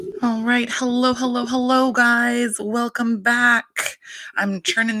All right. Hello, hello, hello, guys. Welcome back. I'm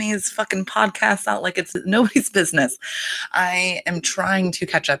churning these fucking podcasts out like it's nobody's business. I am trying to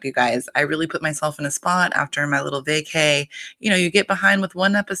catch up, you guys. I really put myself in a spot after my little vacay. You get behind with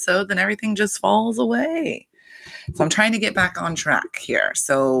one episode, then everything just falls away. So I'm trying to get back on track here.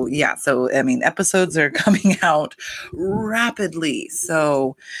 So, yeah. Episodes are coming out rapidly.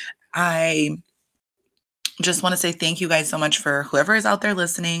 So I just want to say thank you guys so much for whoever is out there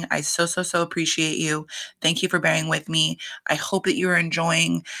listening. I so appreciate you. Thank you for bearing with me. I hope that you're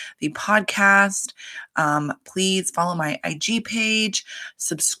enjoying the podcast. Please follow my IG page,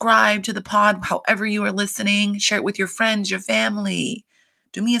 subscribe to the pod, however you are listening, share it with your friends, your family.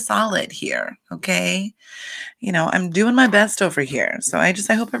 Do me a solid here, okay? I'm doing my best over here. So I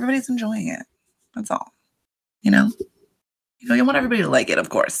hope everybody's enjoying it. That's all. You want everybody to like it, of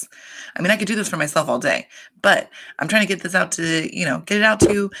course. I mean, I could do this for myself all day, but I'm trying to get this out to, get it out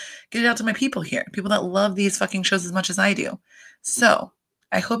to my people here, people that love these fucking shows as much as I do. So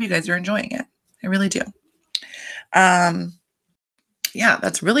I hope you guys are enjoying it. I really do. Yeah,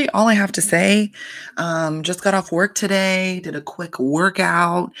 that's really all I have to say. Just got off work today, did a quick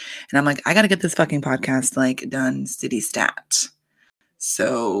workout, and I'm like, I got to get this fucking podcast done city stat.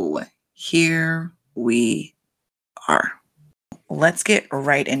 So here we are. Let's get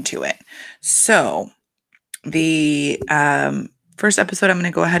right into it. So the first episode I'm going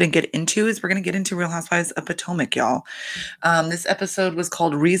to go ahead and get into is we're going to get into Real Housewives of Potomac, y'all. This episode was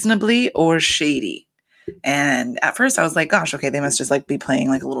called Reasonably or Shady. And at first I was like, gosh, okay, they must just be playing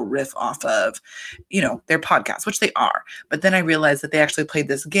a little riff off of, their podcast, which they are. But then I realized that they actually played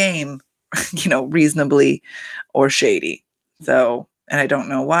this game, Reasonably or Shady. So, and I don't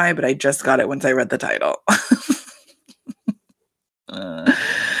know why, but I just got it once I read the title.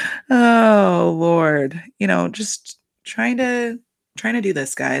 Oh Lord, just trying to do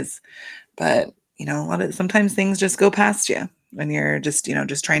this, guys. But sometimes things just go past you when you're just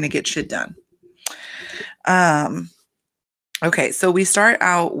trying to get shit done. Okay, so we start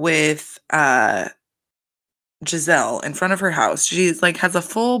out with Gizelle in front of her house. She's has a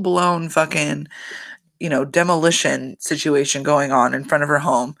full-blown fucking demolition situation going on in front of her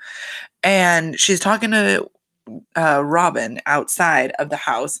home, and she's talking to Robin outside of the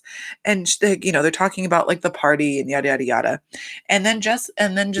house, and they're talking about the party and yada yada yada, and then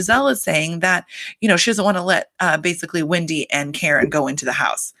Gizelle is saying that she doesn't want to let basically Wendy and Karen go into the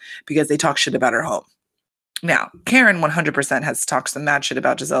house because they talk shit about her home. Now Karen 100% has talked some mad shit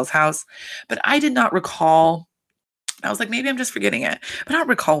about Gizelle's house, but I did not recall. I was like, maybe I'm just forgetting it. But I don't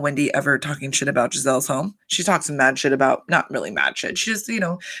recall Wendy ever talking shit about Gizelle's home. She talked some mad shit about, not really mad shit. She just,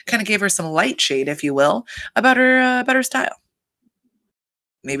 kind of gave her some light shade, if you will, about her style.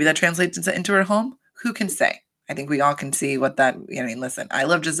 Maybe that translates into her home. Who can say? I think we all can see what that, listen, I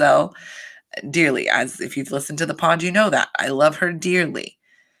love Gizelle dearly. As if you've listened to the pod, you know that. I love her dearly.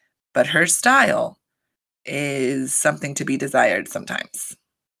 But her style is something to be desired sometimes.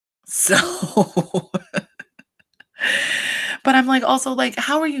 So... But I'm also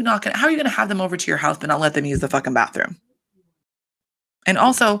how are you going to have them over to your house but not let them use the fucking bathroom? And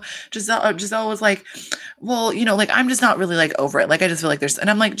also Gizelle was like, well, I'm just not really over it. I just feel like there's, and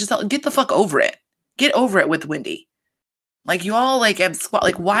I'm like, Gizelle, get the fuck over it. Get over it with Wendy. You all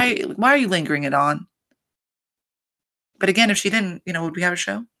why are you lingering it on? But again, if she didn't, would we have a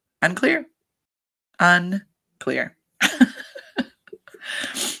show? Unclear. So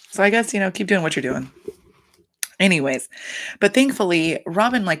I guess, keep doing what you're doing. Anyways, but thankfully,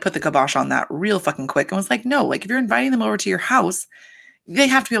 Robin put the kibosh on that real fucking quick and was like, no, if you're inviting them over to your house, they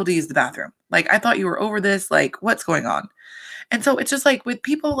have to be able to use the bathroom. I thought you were over this. What's going on? And so it's just with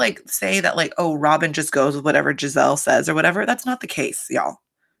people say that oh, Robin just goes with whatever Gizelle says or whatever. That's not the case, y'all.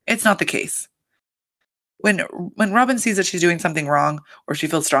 It's not the case. When Robin sees that she's doing something wrong or she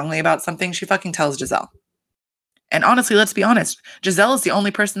feels strongly about something, she fucking tells Gizelle. And honestly, let's be honest. Gizelle is the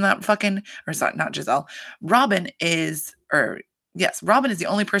only person that not Gizelle. Robin is the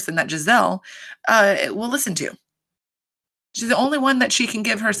only person that Gizelle will listen to. She's the only one that she can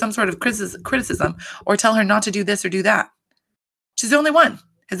give her some sort of criticism or tell her not to do this or do that. She's the only one.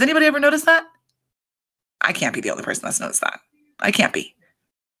 Has anybody ever noticed that? I can't be the only person that's noticed that. I can't be.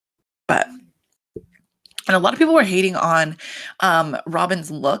 But, and a lot of people were hating on Robin's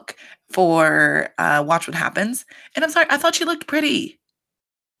look for Watch What Happens. And I'm sorry, I thought she looked pretty.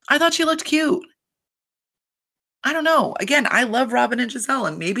 I thought she looked cute. I don't know. Again, I love Robin and Gizelle,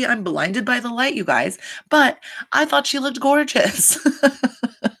 and maybe I'm blinded by the light, you guys, but I thought she looked gorgeous.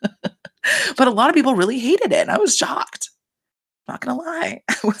 But a lot of people really hated it, and I was shocked. Not gonna lie.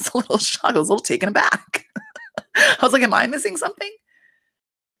 I was a little shocked. I was a little taken aback. I was like, am I missing something?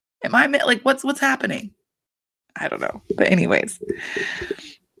 Am I like what's happening? I don't know. But anyways,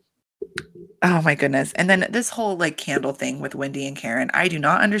 oh my goodness. And then this whole like candle thing with Wendy and Karen, I do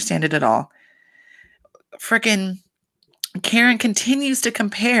not understand it at all. Freaking Karen continues to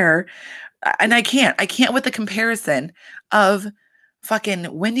compare, and I can't with the comparison of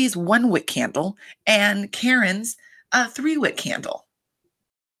fucking Wendy's 1 wick candle and Karen's 3 wick candle.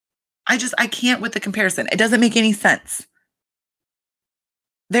 I can't with the comparison. It doesn't make any sense.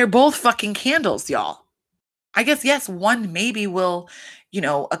 They're both fucking candles, y'all. I guess, yes, one maybe will,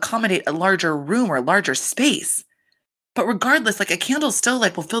 accommodate a larger room or a larger space. But regardless, like a candle still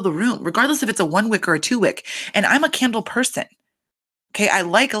like will fill the room, regardless if it's a 1 wick or a 2 wick. And I'm a candle person. Okay. I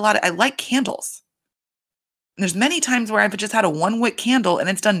like candles. And there's many times where I've just had a 1 wick candle and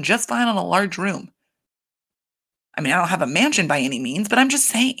it's done just fine on a large room. I mean, I don't have a mansion by any means, but I'm just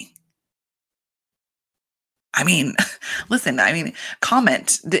saying. I mean, listen,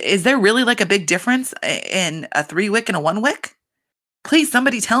 comment. Is there really like a big difference in a 3 wick and a 1 wick? Please,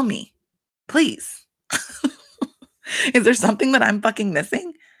 somebody tell me. Please. Is there something that I'm fucking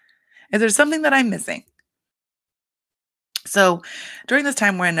missing? Is there something that I'm missing? So during this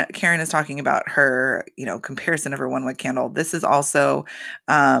time when Karen is talking about her, comparison of her 1 wick candle, this is also,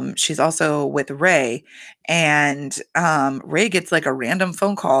 she's also with Ray, and Ray gets like a random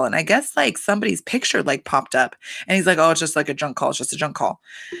phone call, and I guess like somebody's picture like popped up, and he's like, "Oh, it's just like a junk call. It's just a junk call."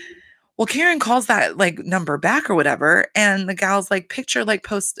 Well, Karen calls that like number back or whatever, and the gal's like picture like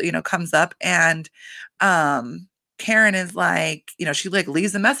post, comes up, and Karen is like, she like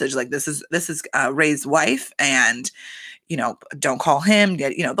leaves a message like this is Ray's wife, and don't call him,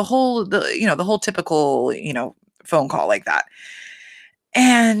 the whole typical, phone call like that.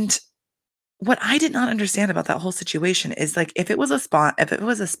 And what I did not understand about that whole situation is like, if it was a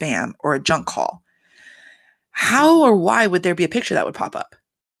spam or a junk call, how or why would there be a picture that would pop up?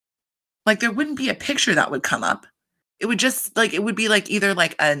 Like there wouldn't be a picture that would come up. It would be like either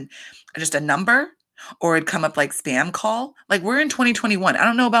like just a number, or it'd come up like spam call. Like we're in 2021. I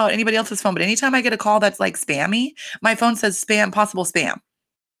don't know about anybody else's phone, but anytime I get a call that's like spammy, my phone says spam, possible spam.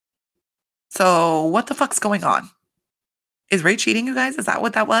 So what the fuck's going on? Is Ray cheating, you guys? Is that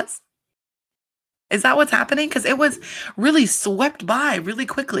what that was? Is that what's happening? Because it was really swept by really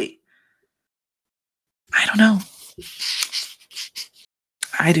quickly. I don't know.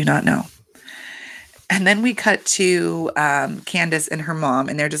 I do not know. And then we cut to Candace and her mom,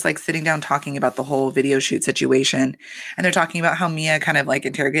 and they're just like sitting down talking about the whole video shoot situation. And they're talking about how Mia kind of like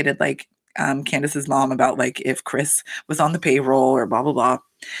interrogated like Candace's mom about like if Chris was on the payroll or blah, blah, blah.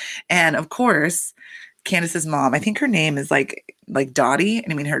 And of course, Candace's mom, I think her name is like Dottie.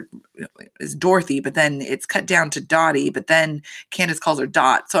 And I mean, her is Dorothy, but then it's cut down to Dottie, but then Candace calls her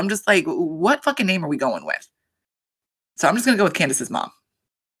Dot. So I'm just like, what fucking name are we going with? So I'm just going to go with Candace's mom.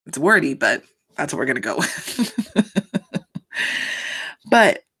 It's wordy, but that's what we're going to go with.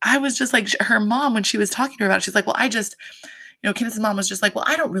 But I was just like, her mom, when she was talking to her about it, she's like, well, Candace's mom was just like, well,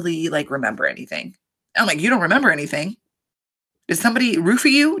 I don't really like remember anything. I'm like, you don't remember anything? Did somebody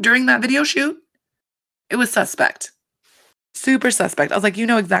roofie you during that video shoot? It was suspect. Super suspect. I was like, you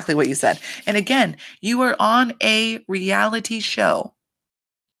know exactly what you said. And again, you were on a reality show.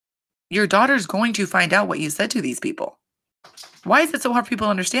 Your daughter's going to find out what you said to these people. Why is it so hard for people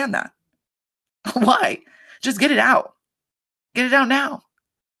to understand that? Why? Just get it out. Get it out now.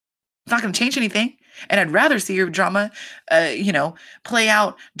 It's not going to change anything. And I'd rather see your drama, play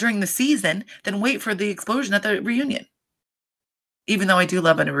out during the season than wait for the explosion at the reunion. Even though I do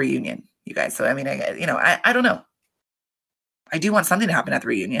love a reunion, you guys. So, I mean, I don't know. I do want something to happen at the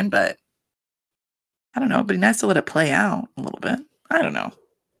reunion, but I don't know. It'd be nice to let it play out a little bit. I don't know.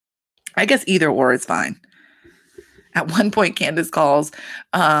 I guess either or is fine. At one point, Candace calls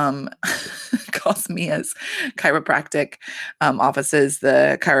Mia's chiropractic offices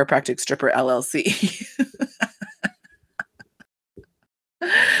the Chiropractic Stripper LLC. Oh,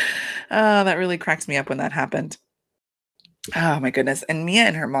 that really cracks me up when that happened. Oh my goodness. And Mia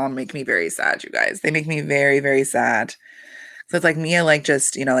and her mom make me very sad, you guys. They make me very, very sad. So it's like Mia, like,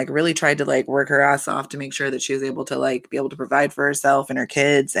 just, like really tried to like work her ass off to make sure that she was able to like be able to provide for herself and her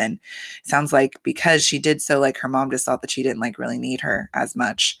kids. And it sounds like because she did so, like her mom just thought that she didn't like really need her as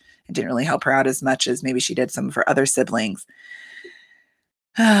much. It didn't really help her out as much as maybe she did some of her other siblings.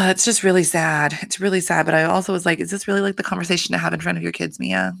 It's just really sad. It's really sad. But I also was like, is this really like the conversation to have in front of your kids,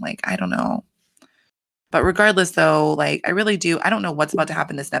 Mia? Like, I don't know. But regardless, though, like I really do. I don't know what's about to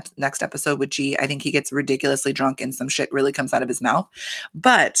happen this next episode with G. I think he gets ridiculously drunk and some shit really comes out of his mouth.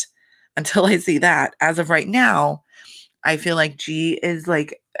 But until I see that, as of right now, I feel like G is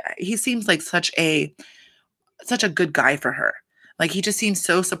like, he seems like such a good guy for her. Like he just seems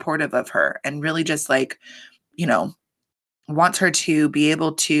so supportive of her and really just like, you know, wants her to be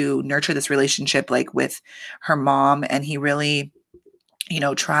able to nurture this relationship like with her mom. And he really,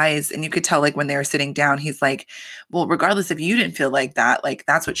 tries, and you could tell like when they were sitting down, he's like, well, regardless if you didn't feel like that, like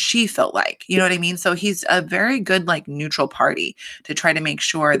that's what she felt like. You know what I mean? So he's a very good like neutral party to try to make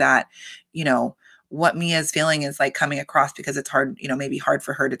sure that, you know, what Mia's feeling is like coming across, because it's hard, maybe hard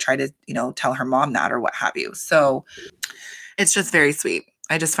for her to try to, tell her mom that or what have you. So it's just very sweet.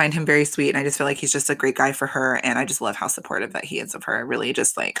 I just find him very sweet. And I just feel like he's just a great guy for her. And I just love how supportive that he is of her. It really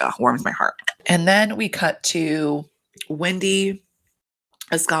just like warms my heart. And then we cut to Wendy,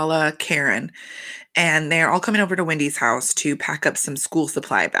 Escala, Karen, and they're all coming over to Wendy's house to pack up some school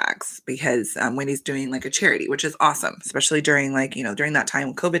supply bags because Wendy's doing like a charity, which is awesome, especially during like, during that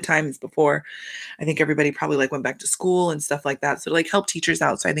time, COVID times before, I think everybody probably like went back to school and stuff like that. So to like help teachers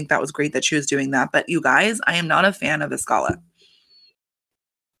out. So I think that was great that she was doing that. But you guys, I am not a fan of Escala.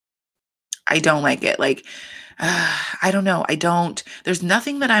 I don't like it. Like, I don't know. There's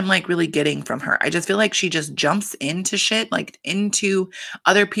nothing that I'm like really getting from her. I just feel like she just jumps into shit, like into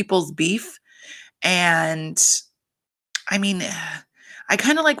other people's beef. And I mean, I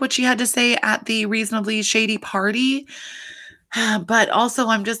kind of like what she had to say at the reasonably shady party. But also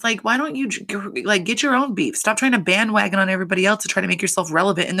I'm just like, why don't you like get your own beef? Stop trying to bandwagon on everybody else to try to make yourself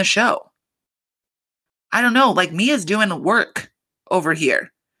relevant in the show. I don't know. Like Mia's doing the work over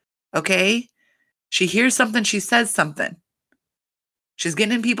here. Okay. She hears something, she says something. She's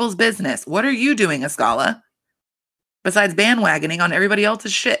getting in people's business. What are you doing, Escala? Besides bandwagoning on everybody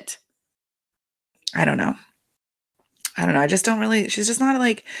else's shit. I don't know. I just don't really, she's not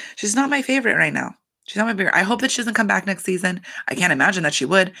my favorite right now. She's not my favorite. I hope that she doesn't come back next season. I can't imagine that she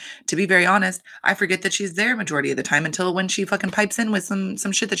would. To be very honest, I forget that she's there majority of the time until when she fucking pipes in with some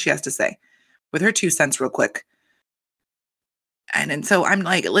shit that she has to say. With her 2 cents real quick. And so I'm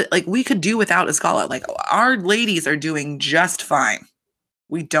like we could do without Escala. Like our ladies are doing just fine.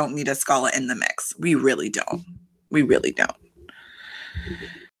 We don't need Escala in the mix. We really don't. We really don't.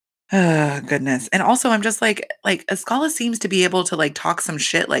 Oh, goodness. And also I'm just like Escala seems to be able to like talk some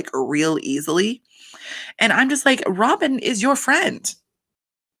shit like real easily. And I'm just like, Robin is your friend.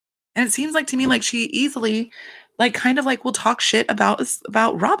 And it seems like to me like she easily like kind of like will talk shit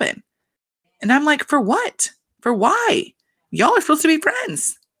about Robin. And I'm like, for what? For why? Y'all are supposed to be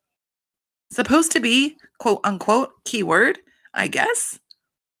friends. Supposed to be, quote unquote, keyword, I guess.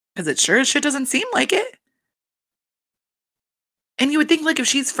 Because it sure as shit doesn't seem like it. And you would think, like, if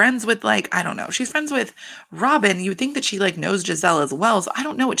she's friends with, like, I don't know, she's friends with Robin, you would think that she, like, knows Giselle as well. So I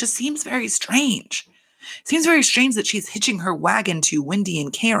don't know. It just seems very strange. It seems very strange that she's hitching her wagon to Wendy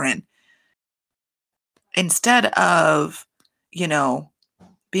and Karen instead of,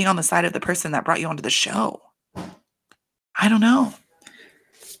 being on the side of the person that brought you onto the show. I don't know.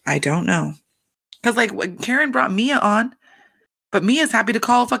 Because, like, when Karen brought Mia on, but Mia's happy to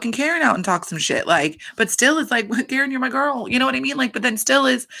call fucking Karen out and talk some shit. Like, but still is like, Karen, you're my girl. You know what I mean? Like, but then still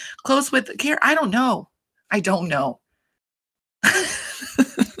is close with Karen. I don't know.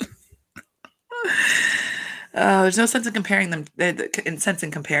 There's no sense in comparing them,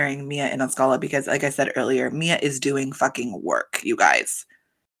 in comparing Mia and Escala because, like I said earlier, Mia is doing fucking work, you guys.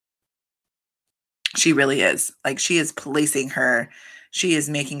 She really is. Like, she is policing her. She is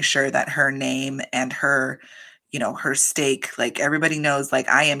making sure that her name and her, her stake, like everybody knows, like,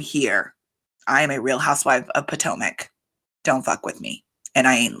 I am here. I am a real housewife of Potomac. Don't fuck with me. And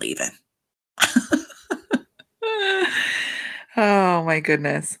I ain't leaving. Oh my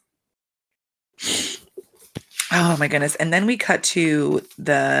goodness. Oh my goodness. And then we cut to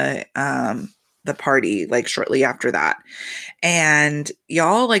the party like shortly after that. And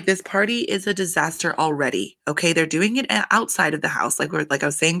y'all, like, this party is a disaster already. Okay. They're doing it outside of the house. Like I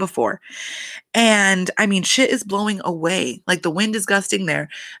was saying before. And I mean, shit is blowing away. Like the wind is gusting there.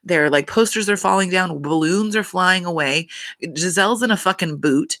 Their like posters are falling down. Balloons are flying away. Giselle's in a fucking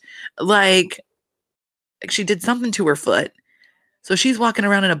boot. Like she did something to her foot. So she's walking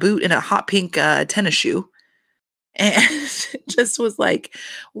around in a boot in a hot pink tennis shoe. And just was like,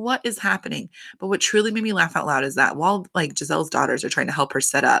 what is happening? But what truly made me laugh out loud is that while like Giselle's daughters are trying to help her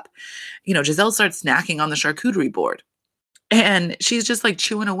set up, Giselle starts snacking on the charcuterie board and she's just like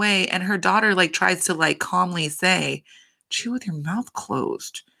chewing away. And her daughter like tries to like calmly say, chew with your mouth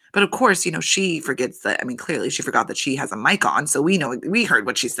closed. But of course, she forgets that. I mean, clearly she forgot that she has a mic on. So we heard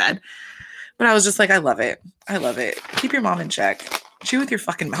what she said. But I was just like, I love it. Keep your mom in check. Chew with your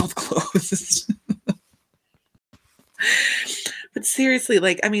fucking mouth closed. But seriously,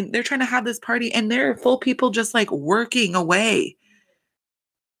 like, I mean, they're trying to have this party and there are full people just like working away.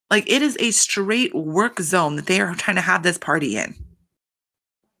 Like it is a straight work zone that they are trying to have this party in.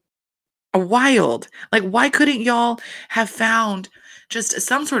 Wild. Like, why couldn't y'all have found just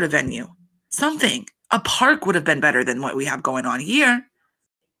some sort of venue? Something. A park would have been better than what we have going on here.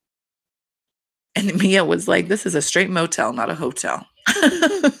 And Mia was like, this is a straight motel, not a hotel.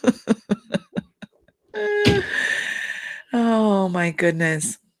 Oh my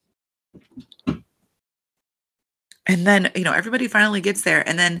goodness. And then, everybody finally gets there.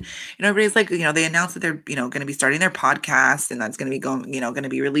 And then, everybody's like, they announce that they're, going to be starting their podcast and that's going to be going to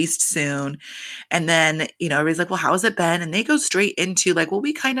be released soon. And then, everybody's like, well, how has it been? And they go straight into like, well,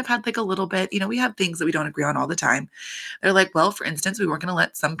 we kind of had like a little bit, we have things that we don't agree on all the time. They're like, well, for instance, we weren't going to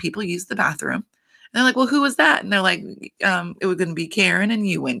let some people use the bathroom. And they're like, well, who was that? And they're like, it was going to be Karen and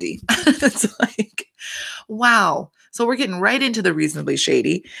you, Wendy. It's like, wow. So we're getting right into the reasonably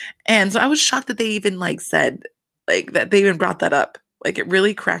shady. And so I was shocked that they even said that they even brought that up. Like it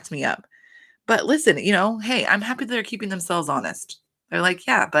really cracked me up. But listen, hey, I'm happy that they're keeping themselves honest. They're like,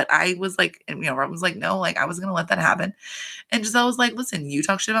 yeah, but I was like, and Robin was like, no, like I wasn't gonna let that happen. And Giselle was like, listen, you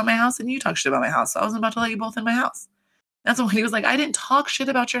talk shit about my house and you talk shit about my house. So I wasn't about to let you both in my house. That's when he was like, I didn't talk shit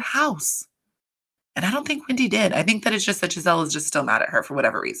about your house. And I don't think Wendy did. I think that it's just that Giselle is just still mad at her for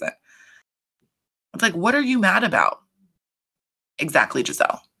whatever reason. It's like, what are you mad about? Exactly,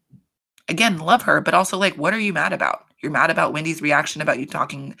 Giselle. Again, love her, but also like, what are you mad about? You're mad about Wendy's reaction about you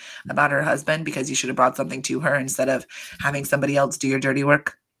talking about her husband because you should have brought something to her instead of having somebody else do your dirty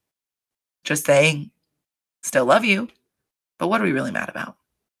work. Just saying, still love you, but what are we really mad about?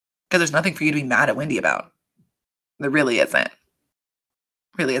 Because there's nothing for you to be mad at Wendy about. There really isn't.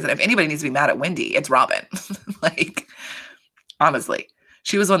 Really isn't. If anybody needs to be mad at Wendy, it's Robin. Like, honestly.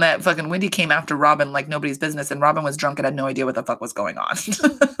 She was one that fucking Wendy came after Robin like nobody's business, and Robin was drunk and had no idea what the fuck was going on.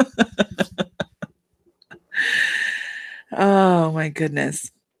 Oh my goodness.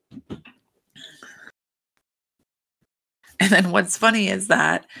 And then what's funny is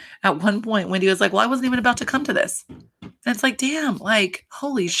that at one point Wendy was like, well, I wasn't even about to come to this. And it's like, damn, like,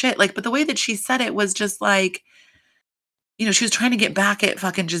 holy shit. Like, but the way that she said it was just like, she was trying to get back at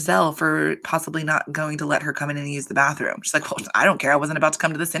fucking Giselle for possibly not going to let her come in and use the bathroom. She's like, well, I don't care. I wasn't about to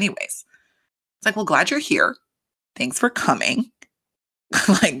come to this anyways. It's like, well, glad you're here. Thanks for coming.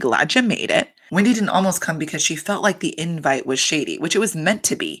 Like, glad you made it. Wendy didn't almost come because she felt like the invite was shady, which it was meant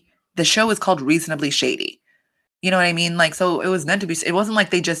to be. The show is called Reasonably Shady. You know what I mean? Like, so it was meant to be. It wasn't like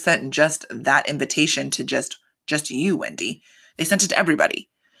they just sent just that invitation to just you, Wendy. They sent it to everybody.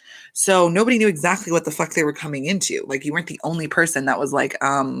 So nobody knew exactly what the fuck they were coming into. Like, you weren't the only person that was like,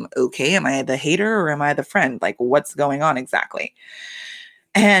 okay, am I the hater or am I the friend? Like, what's going on exactly?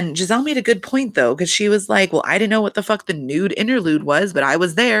 And Giselle made a good point though, because she was like, well, I didn't know what the fuck the nude interlude was, but I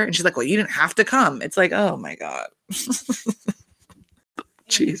was there. And she's like, well, you didn't have to come. It's like, oh my God.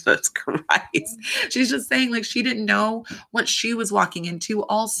 Jesus Christ. She's just saying like she didn't know what she was walking into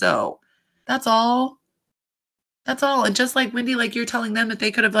also. That's all. That's all. And just like Wendy, like you're telling them that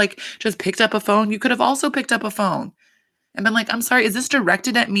they could have like just picked up a phone. You could have also picked up a phone and been like, I'm sorry, is this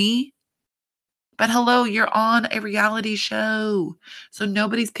directed at me? But hello, you're on a reality show. So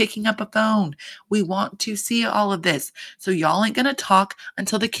nobody's picking up a phone. We want to see all of this. So y'all ain't going to talk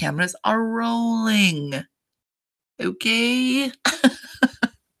until the cameras are rolling. Okay?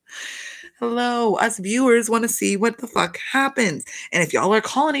 Hello, us viewers want to see what the fuck happens. And if y'all are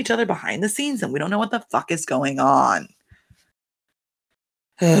calling each other behind the scenes, then we don't know what the fuck is going on.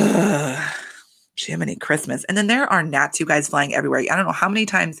 Jiminy Christmas. And then there are gnats, you guys, flying everywhere. I don't know how many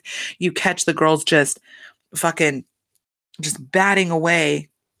times you catch the girls just fucking just batting away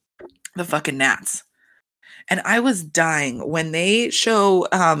the fucking gnats. And I was dying when they show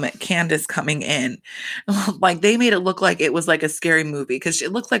Candace coming in. Like they made it look like it was like a scary movie because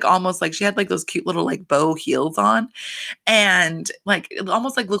it looked like almost like she had like those cute little like bow heels on. And like it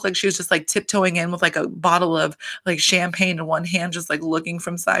almost like looked like she was just like tiptoeing in with like a bottle of like champagne in one hand, just like looking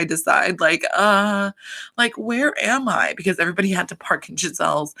from side to side, like where am I? Because everybody had to park in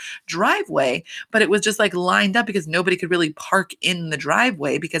Giselle's driveway, but it was just like lined up because nobody could really park in the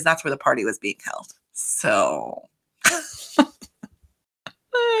driveway because that's where the party was being held. So,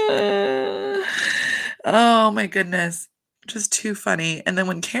 oh my goodness, just too funny. And then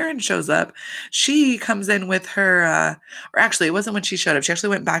when Karen shows up, she comes in with her, or actually, it wasn't when she showed up. She actually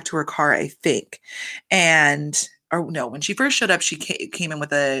went back to her car, I think. And, or no, when she first showed up, she came in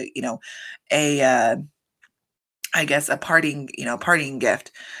with I guess a parting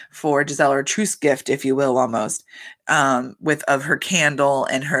gift for Giselle, or a truce gift, if you will, almost, of her candle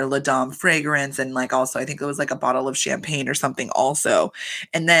and her La Dame fragrance. And like, also, I think it was like a bottle of champagne or something also.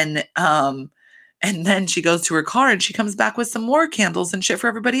 And then she goes to her car and she comes back with some more candles and shit for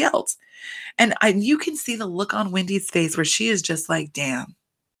everybody else. And you can see the look on Wendy's face where she is just like, damn,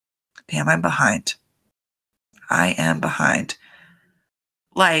 Damn, I'm behind. I am behind.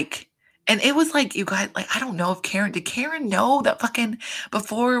 Like, and it was like, you guys, like, I don't know if did Karen know that fucking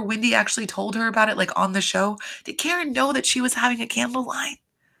before Wendy actually told her about it, like on the show? Did Karen know that she was having a candle line?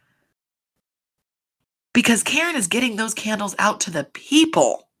 Because Karen is getting those candles out to the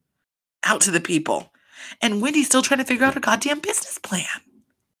people. Out to the people. And Wendy's still trying to figure out her goddamn business plan.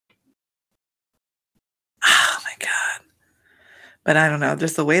 Oh my God. But I don't know.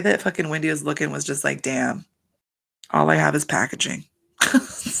 Just the way that fucking Wendy was looking was just like, damn, all I have is packaging.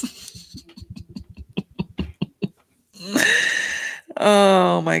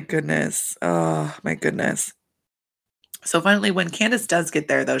 Oh my goodness. Oh my goodness. So finally, when Candace does get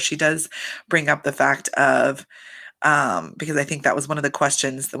there, though, she does bring up the fact of, because I think that was one of the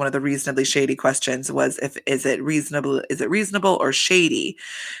questions, one of the reasonably shady questions was is it reasonable or shady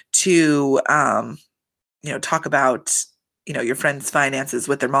to, talk about, your friend's finances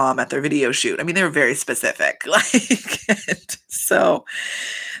with their mom at their video shoot. I mean, they were very specific. Like,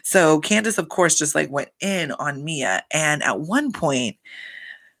 so Candace, of course, just like went in on Mia. And at one point,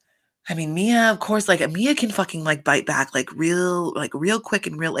 I mean, Mia, of course, like Mia can fucking like bite back like real quick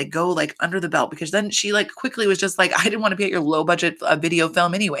and real, like go like under the belt, because then she like quickly was just like, I didn't want to be at your low budget video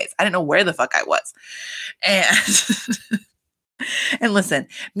film anyways. I didn't know where the fuck I was. And and listen,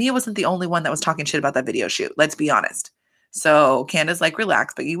 Mia wasn't the only one that was talking shit about that video shoot. Let's be honest. So Candace, like,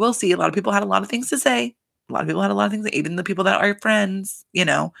 relax, but you will see a lot of people had a lot of things to say. A lot of people had a lot of things, even the people that are friends,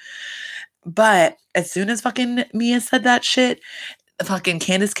 But as soon as fucking Mia said that shit, fucking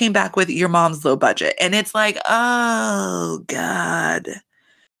Candace came back with your mom's low budget. And it's like, oh God,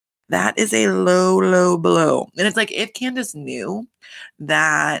 that is a low, low blow. And it's like, if Candace knew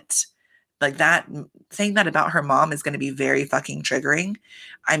that, like that, saying that about her mom is going to be very fucking triggering.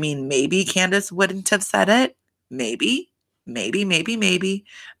 I mean, maybe Candace wouldn't have said it. Maybe.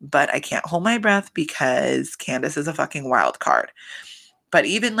 But I can't hold my breath because Candace is a fucking wild card. But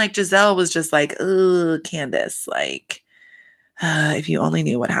even like Gizelle was just like, oh, Candace, like, if you only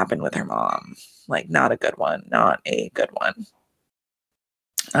knew what happened with her mom, like, not a good one, not a good one,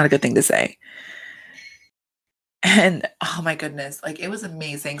 not a good thing to say. And oh my goodness, like it was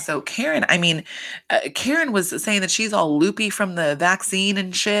amazing. So Karen, I mean, Karen was saying that she's all loopy from the vaccine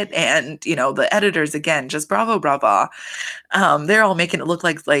and shit. And, the editors, again, just bravo, bravo. They're all making it look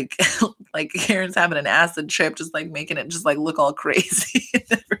like like Karen's having an acid trip, just like making it just like look all crazy and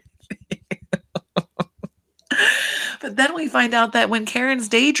everything. But then we find out that when Karen's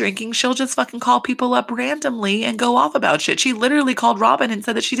day drinking, she'll just fucking call people up randomly and go off about shit. She literally called Robin and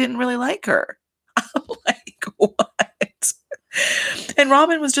said that she didn't really like her. I'm like, what? And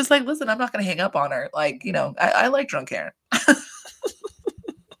Robin was just like, listen, I'm not going to hang up on her. Like, I like drunk Karen.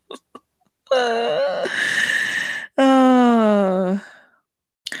 Oh.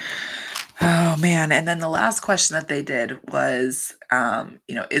 Oh man. And then the last question that they did was,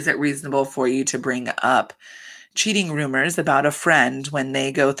 is it reasonable for you to bring up cheating rumors about a friend when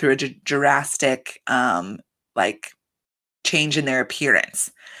they go through a drastic, like change in their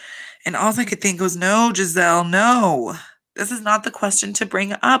appearance? And all I could think was, no, Gizelle, no. This is not the question to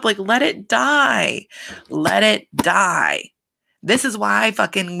bring up. Like, let it die. Let it die. This is why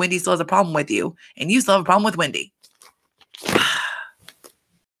fucking Wendy still has a problem with you, and you still have a problem with Wendy.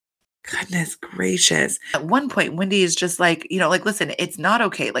 Goodness gracious. At one point, Wendy is just like, like, listen, it's not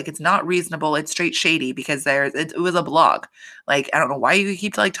okay. Like, it's not reasonable. It's straight shady because it was a blog. Like, I don't know why you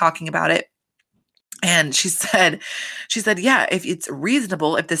keep like talking about it. And she said, yeah, if it's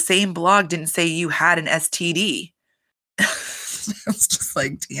reasonable, if the same blog didn't say you had an STD. It's just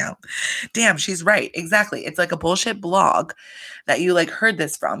like, damn, she's right. Exactly. It's like a bullshit blog that you like heard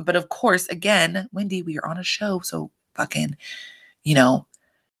this from. But of course, again, Wendy, we are on a show. So fucking,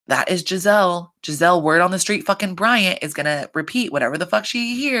 that is Gizelle. Gizelle, word on the street, fucking Bryant is going to repeat whatever the fuck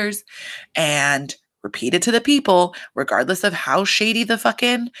she hears and repeat it to the people, regardless of how shady the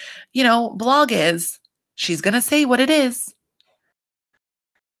fucking, blog is. She's going to say what it is.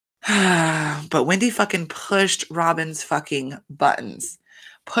 But Wendy fucking pushed Robin's fucking buttons.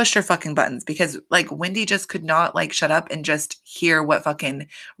 Pushed her fucking buttons because like Wendy just could not like shut up and just hear what fucking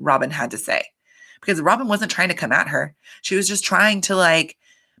Robin had to say. Because Robin wasn't trying to come at her. She was just trying to like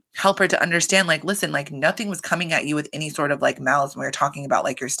help her to understand, like, listen, like nothing was coming at you with any sort of like malice when we were talking about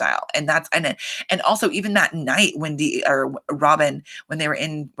like your style. And that's, and also even that night, Wendy or Robin, when they were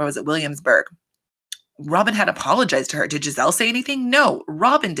in, what was it, Williamsburg, Robin had apologized to her. Did Gizelle say anything? No,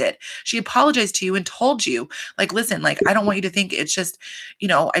 Robin did. She apologized to you and told you, like, listen, like, I don't want you to think it's just,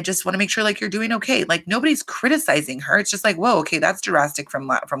 I just want to make sure like you're doing okay. Like nobody's criticizing her. It's just like, whoa, okay, that's drastic from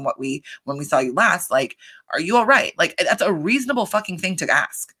when we saw you last. Like, are you all right? Like that's a reasonable fucking thing to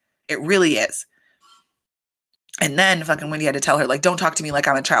ask. It really is. And then fucking Wendy had to tell her, like, don't talk to me like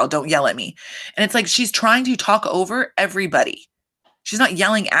I'm a child. Don't yell at me. And it's like she's trying to talk over everybody. She's not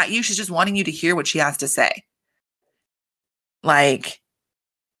yelling at you. She's just wanting you to hear what she has to say. Like,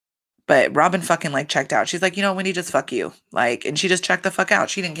 but Robin fucking like checked out. She's like, you know, Wendy, just fuck you. Like, and she just checked the fuck out.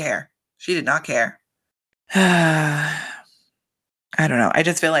 She didn't care. She did not care. I don't know. I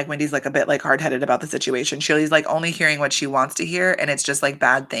just feel like Wendy's like a bit like hard-headed about the situation. She's like only hearing what she wants to hear, and it's just like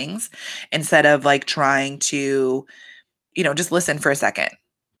bad things instead of like trying to, just listen for a second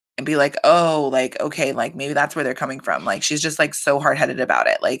and be like, oh, like, okay, like maybe that's where they're coming from. Like she's just like so hard-headed about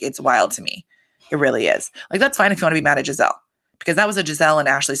it. Like it's wild to me. It really is. Like that's fine if you want to be mad at Gizelle, because that was a Gizelle and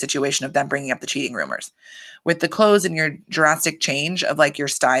Ashley situation of them bringing up the cheating rumors. With the clothes and your drastic change of like your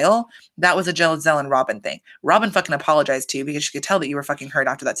style, that was a Gizelle and Robin thing. Robin fucking apologized to you because she could tell that you were fucking hurt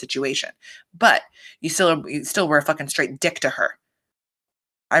after that situation. But you still were a fucking straight dick to her.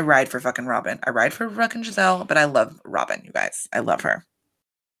 I ride for fucking Robin. I ride for fucking Gizelle, but I love Robin, you guys. I love her.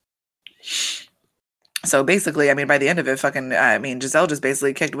 So basically, I mean, by the end of it, Gizelle just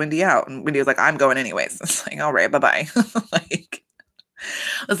basically kicked Wendy out. And Wendy was like, I'm going anyways. It's like, all right, bye-bye. Like,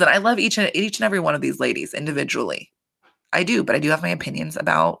 listen, I love each and every one of these ladies individually. I do, but I do have my opinions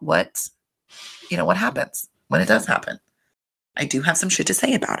about what happens when it does happen. I do have some shit to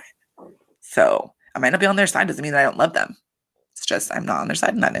say about it. So I might not be on their side. Doesn't mean that I don't love them. It's just I'm not on their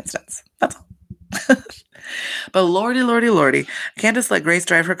side in that instance. That's all. But lordy, Candace let Grace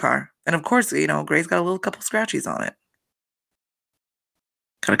drive her car. And of course, Grace got a couple scratches on it.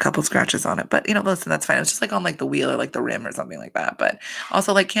 Got a couple scratches on it. But, listen, that's fine. It's just like on like the wheel or like the rim or something like that. But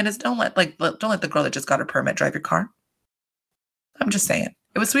also like Candace, don't let the girl that just got her permit drive your car. I'm just saying.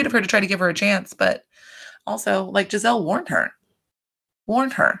 It was sweet of her to try to give her a chance, but also like Gizelle warned her.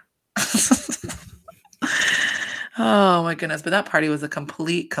 Oh my goodness. But that party was a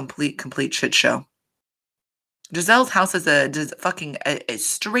complete shit show. Gizelle's house is a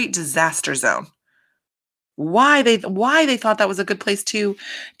straight disaster zone. Why they thought that was a good place to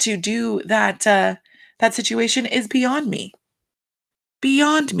do that situation is beyond me.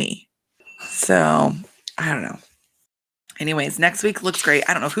 So I don't know. Anyways, next week looks great.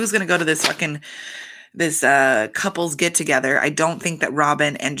 I don't know who's gonna go to this couples get together. I don't think that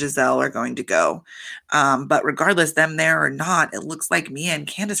Robin and Gizelle are going to go. But regardless, them there or not, it looks like Mia and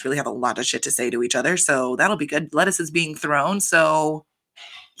Candace really have a lot of shit to say to each other. So that'll be good. Lettuce is being thrown. So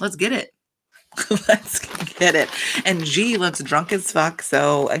let's get it. Let's get it. And G looks drunk as fuck.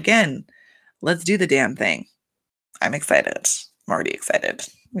 So again, let's do the damn thing. I'm excited. I'm already excited.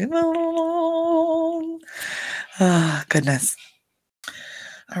 Oh, goodness.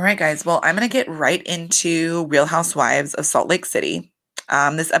 All right, guys. Well, I'm going to get right into Real Housewives of Salt Lake City.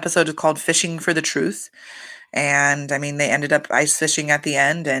 This episode is called Fishing for the Truth. And I mean, they ended up ice fishing at the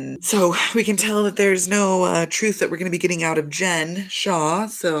end. And so we can tell that there's no truth that we're going to be getting out of Jen Shah.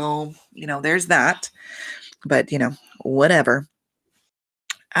 So, there's that. But, whatever.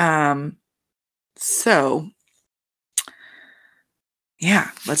 So,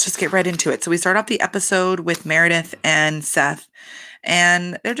 yeah, let's just get right into it. So we start off the episode with Meredith and Seth.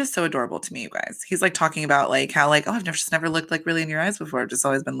 And they're just so adorable to me, you guys. He's like talking about like how like, oh, I've never looked like really in your eyes before. I've just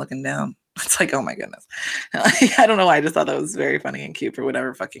always been looking down. It's like, oh my goodness. I don't know why. I just thought that was very funny and cute for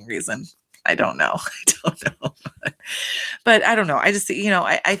whatever fucking reason. I don't know. But I don't know. I just,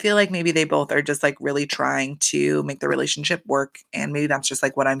 I feel like maybe they both are just like really trying to make the relationship work. And maybe that's just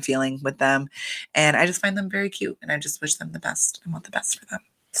like what I'm feeling with them. And I just find them very cute. And I just wish them the best. I want the best for them.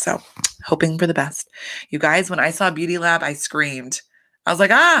 So hoping for the best. You guys, when I saw Beauty Lab, I screamed. I was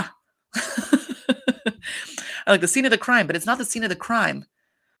like, ah! I like the scene of the crime, but it's not the scene of the crime.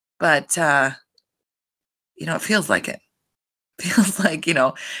 But, it feels like it. Feels like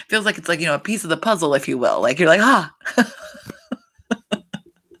it's like, a piece of the puzzle, if you will. Like, you're like, ah!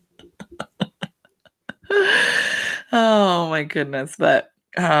 Oh, my goodness. But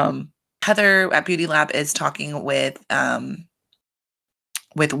Heather at Beauty Lab is talking with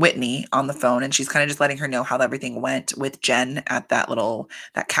Whitney on the phone, and she's kind of just letting her know how everything went with Jen at that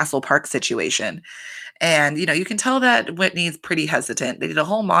Castle Park situation. And, you can tell that Whitney's pretty hesitant. They did a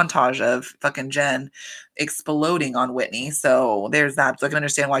whole montage of fucking Jen exploding on Whitney. So there's that. So I can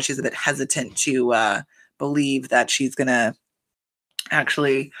understand why she's a bit hesitant to believe that she's going to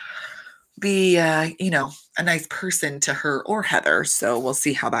actually be, a nice person to her or Heather. So we'll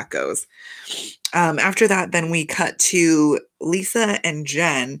see how that goes. After that, then we cut to Lisa and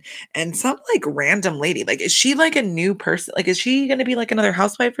Jen and some like random lady. Like, is she like a new person? Like, is she going to be like another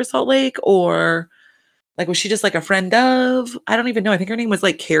housewife for Salt Lake, or like, was she just like a friend of? I don't even know. I think her name was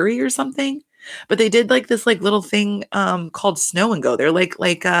like Carrie or something. But they did like this like little thing called Snow and Go. They're like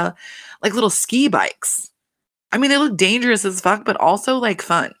little ski bikes. I mean, they look dangerous as fuck, but also like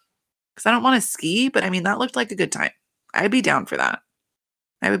fun. Because I don't want to ski, but I mean, that looked like a good time. I'd be down for that.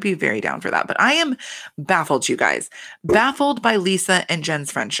 I would be very down for that. But I am baffled, you guys. Baffled by Lisa and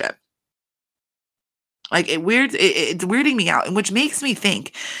Jen's friendship. Like it's weirding me out, and which makes me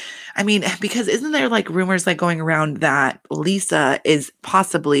think, I mean, because isn't there like rumors like going around that Lisa is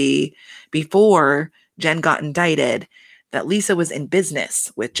possibly, before Jen got indicted, that Lisa was in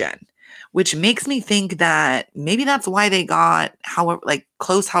business with Jen, which makes me think that maybe that's why they got however like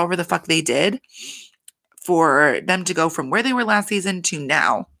close, however the fuck they did, for them to go from where they were last season to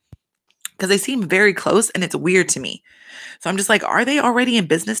now, because they seem very close, and it's weird to me. So I'm just like, are they already in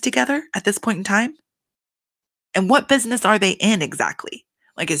business together at this point in time? And what business are they in exactly?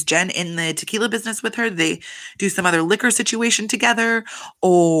 Like, is Jen in the tequila business with her? Do they do some other liquor situation together?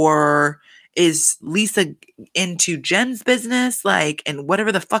 Or is Lisa into Jen's business? Like, and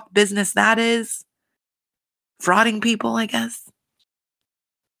whatever the fuck business that is? Frauding people, I guess.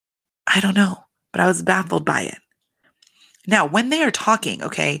 I don't know, but I was baffled by it. Now, when they are talking,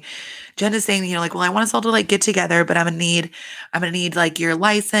 okay, Jen is saying, like, well, I want us all to like get together, but I'm gonna need like your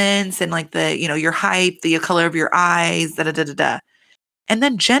license and like the, your height, the color of your eyes, da da da da da. And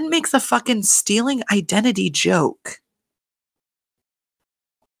then Jen makes a fucking stealing identity joke.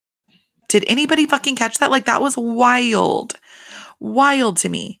 Did anybody fucking catch that? Like, that was wild. Wild to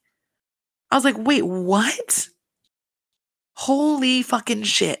me. I was like, wait, what? Holy fucking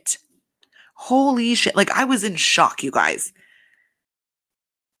shit. Holy shit. Like, I was in shock, you guys.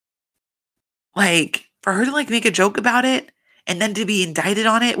 Like, for her to like make a joke about it and then to be indicted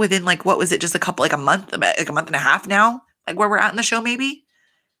on it within like, what was it? Just a month, like a month and a half now? Like where we're at in the show, maybe?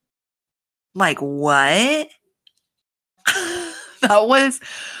 Like, what? That was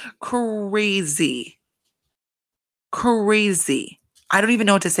crazy. Crazy. I don't even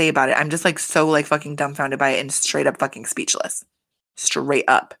know what to say about it. I'm just like so like fucking dumbfounded by it and straight up fucking speechless. Straight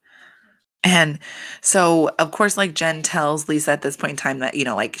up. And so, of course, like Jen tells Lisa at this point in time that,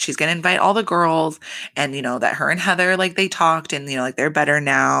 like she's going to invite all the girls and, that her and Heather, like they talked and, like they're better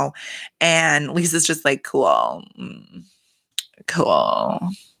now. And Lisa's just like, cool. Cool.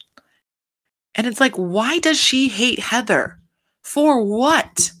 And it's like, why does she hate Heather? For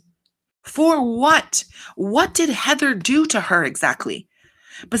what? For what? What did Heather do to her exactly?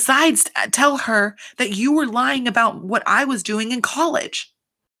 Besides tell her that you were lying about what I was doing in college.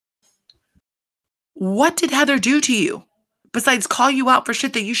 What did Heather do to you? Besides call you out for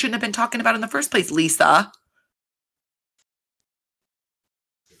shit that you shouldn't have been talking about in the first place, Lisa.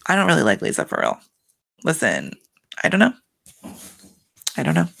 I don't really like Lisa for real. Listen, I don't know.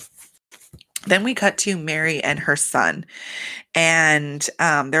 Then we cut to Mary and her son. And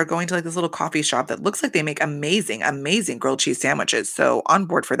they're going to like this little coffee shop that looks like they make amazing, amazing grilled cheese sandwiches. So on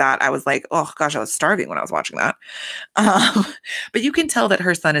board for that, I was like, oh gosh, I was starving when I was watching that. But you can tell that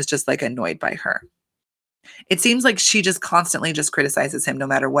her son is just like annoyed by her. It seems like she just constantly just criticizes him no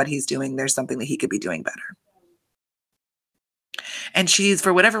matter what he's doing. There's something that he could be doing better. And she's,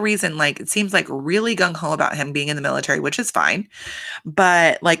 for whatever reason, like, it seems like really gung-ho about him being in the military, which is fine.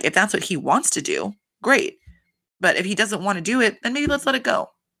 But like, if that's what he wants to do, great. But if he doesn't want to do it, then maybe let's let it go.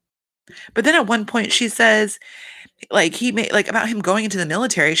 But then at one point she says, like, he may, like, about him going into the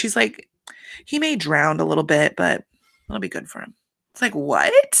military, she's like, he may drown a little bit, but it'll be good for him. It's like,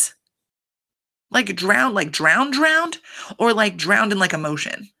 what? Like drowned, or like drowned in like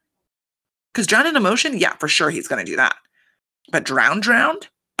emotion? Because drowned in emotion, yeah, for sure he's going to do that. But drowned?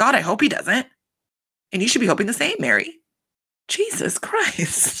 God, I hope he doesn't. And you should be hoping the same, Mary. Jesus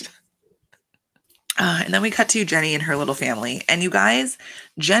Christ. And then we cut to Jenny and her little family. And you guys,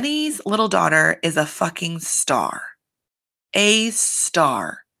 Jenny's little daughter is a fucking star. A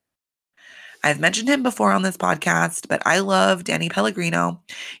star. I've mentioned him before on this podcast, but I love Danny Pellegrino.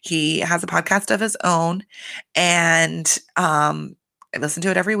 He has a podcast of his own, and I listen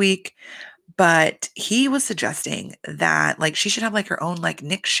to it every week. But he was suggesting that like she should have like her own like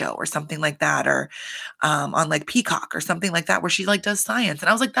Nick show or something like that, or on like Peacock or something like that, where she like does science. And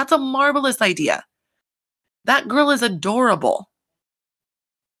I was like, that's a marvelous idea. That girl is adorable.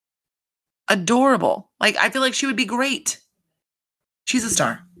 Adorable. Like, I feel like she would be great. She's a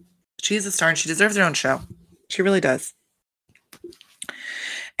star. She is a star and she deserves her own show. She really does.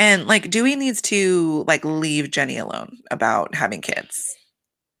 And like, Dewey needs to like leave Jenny alone about having kids.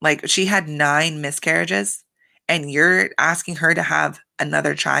 Like, she had 9 miscarriages and you're asking her to have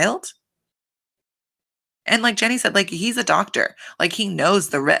another child? And like Jenny said, like, he's a doctor. Like, he knows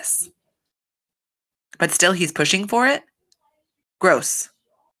the risks. But still he's pushing for it? Gross.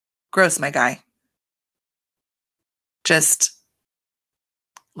 Gross, my guy. Just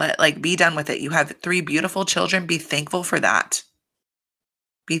be done with it. You have 3 beautiful children. Be thankful for that.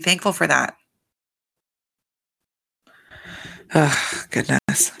 Be thankful for that. Oh,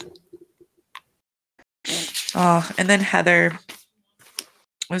 goodness. Oh, and then Heather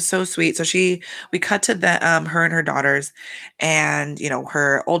was so sweet. So we cut to the her and her daughters, and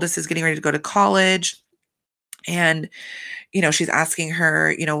her oldest is getting ready to go to college, and she's asking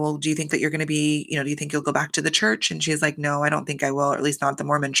her, well, do you think that you're going to be, do you think you'll go back to the church? And she's like, no, I don't think I will, or at least not the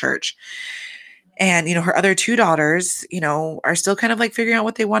Mormon church. And her other 2 daughters, are still kind of like figuring out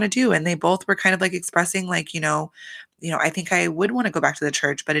what they want to do, and they both were kind of like expressing like, I think I would want to go back to the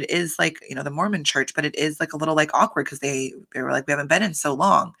church, but it is like, the Mormon church, but it is like a little like awkward because they were like, we haven't been in so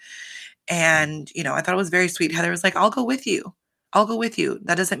long. And, I thought it was very sweet. Heather was like, I'll go with you. I'll go with you.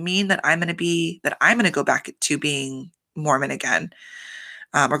 That doesn't mean that I'm going to go back to being Mormon again,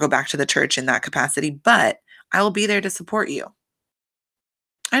 or go back to the church in that capacity, but I will be there to support you.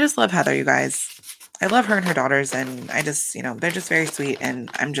 I just love Heather, you guys. I love her and her daughters, and I just, they're just very sweet,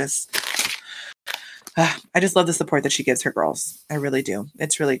 and I just love the support that she gives her girls. I really do.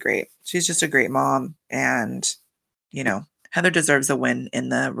 It's really great. She's just a great mom, and, Heather deserves a win in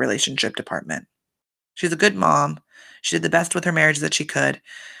the relationship department. She's a good mom. She did the best with her marriage that she could.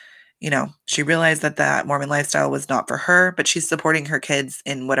 She realized that Mormon lifestyle was not for her, but she's supporting her kids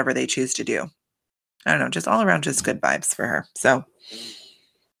in whatever they choose to do. I don't know, just all around, just good vibes for her. So,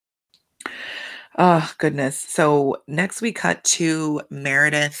 oh goodness. So next we cut to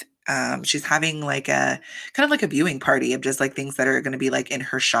Meredith. She's having like a kind of like a viewing party of just like things that are going to be like in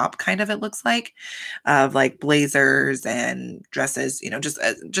her shop, kind of, it looks like, of like blazers and dresses,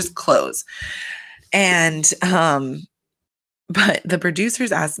 just clothes. And but the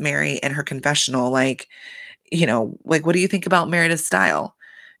producers asked Mary in her confessional, like, what do you think about Meredith's style?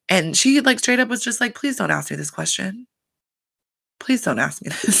 And she like straight up was just like, please don't ask me this question. Please don't ask me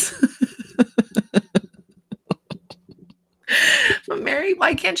this. But Mary,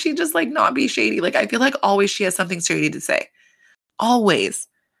 why can't she just like not be shady? Like, I feel like always she has something shady to say. Always.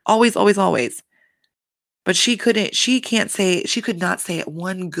 Always, always, always. But she could not say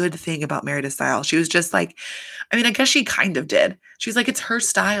one good thing about Meredith's style. She was just like, I mean, I guess she kind of did. She's like, it's her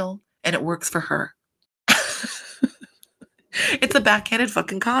style and it works for her. It's a backhanded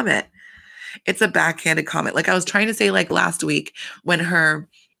fucking comment. It's a backhanded comment. Like I was trying to say like last week when her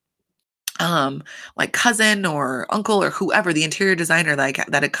like cousin or uncle or whoever, the interior designer like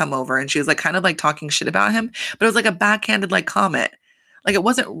that had come over, and she was like kind of like talking shit about him, but it was like a backhanded like comment. Like it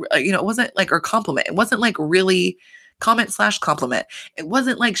wasn't it wasn't like, or compliment. It wasn't like really comment/compliment. It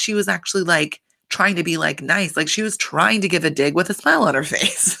wasn't like she was actually like trying to be like nice. Like she was trying to give a dig with a smile on her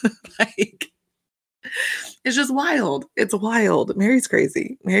face. Like it's just wild. It's wild. Mary's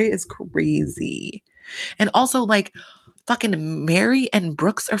crazy. Mary is crazy. And also like fucking Mary and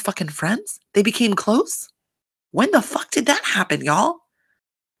Brooks are fucking friends. They became close. When the fuck did that happen, y'all?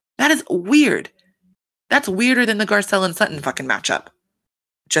 That is weird. That's weirder than the Garcelle and Sutton fucking matchup.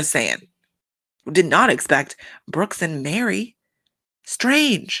 Just saying. Did not expect Brooks and Mary.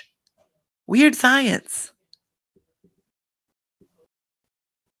 Strange. Weird science.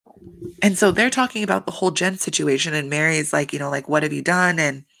 And so they're talking about the whole Jen situation, and Mary's like, like, what have you done?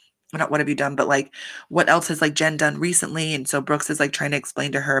 And well, not what have you done, but like, what else has like Jen done recently? And so Brooks is like trying to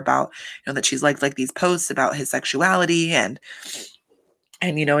explain to her about, that she's like these posts about his sexuality, and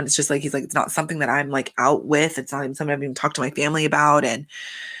and it's just like, he's like, it's not something that I'm like out with. It's not even something I've even talked to my family about. And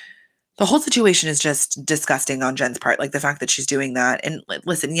the whole situation is just disgusting on Jen's part. Like the fact that she's doing that. And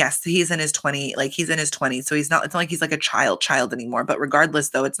listen, yes, he's in his 20s. So it's not like he's like a child anymore. But regardless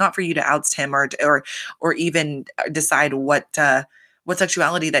though, it's not for you to oust him or even decide what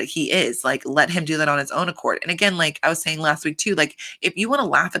sexuality that he is. Like let him do that on his own accord. And again, like I was saying last week too, like if you want to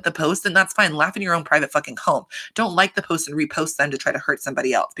laugh at the post, then that's fine. Laugh in your own private fucking home. Don't like the post and repost them to try to hurt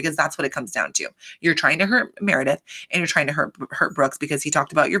somebody else, because that's what it comes down to. You're trying to hurt Meredith, and you're trying to hurt Brooks because he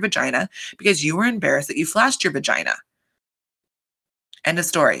talked about your vagina, because you were embarrassed that you flashed your vagina. End of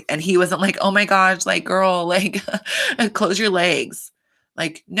story. And he wasn't like, oh my gosh, like girl, like close your legs.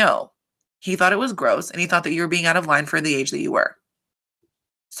 Like, no. He thought it was gross, and he thought that you were being out of line for the age that you were.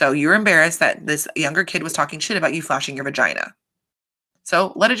 So you're embarrassed that this younger kid was talking shit about you flashing your vagina.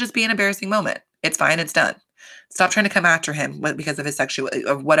 So let it just be an embarrassing moment. It's fine. It's done. Stop trying to come after him because of his sexuality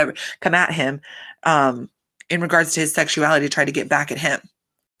or whatever. Come at him in regards to his sexuality to try to get back at him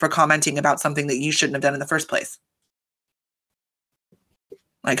for commenting about something that you shouldn't have done in the first place.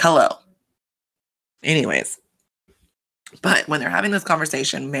 Like, hello. Anyways. But when they're having this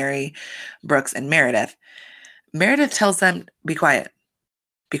conversation, Mary, Brooks, and Meredith tells them, be quiet.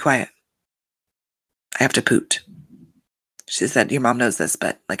 Be quiet. I have to poot. She said, your mom knows this,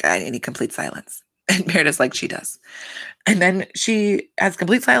 but like I need complete silence. And Meredith's like, she does. And then she has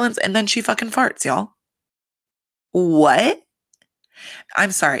complete silence and then she fucking farts, y'all. What?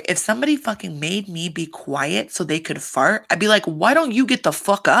 I'm sorry. If somebody fucking made me be quiet so they could fart, I'd be like, why don't you get the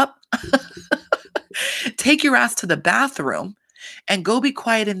fuck up? Take your ass to the bathroom and go be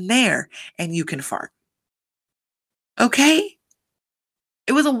quiet in there and you can fart. Okay?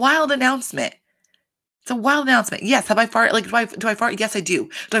 It was a wild announcement. It's a wild announcement. Yes, have I farted? Like, do I fart? Yes, I do.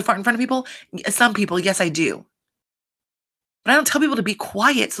 Do I fart in front of people? Some people, yes, I do. But I don't tell people to be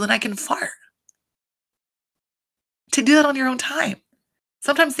quiet so that I can fart. To do that on your own time.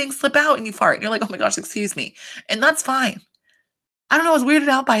 Sometimes things slip out and you fart and you're like, oh my gosh, excuse me. And that's fine. I don't know, I was weirded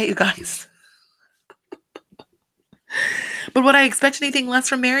out by it, you guys. But would I expect anything less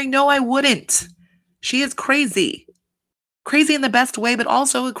from Mary? No, I wouldn't. She is crazy. Crazy in the best way, but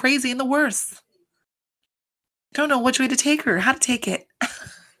also crazy in the worst. Don't know which way to take her, how to take it.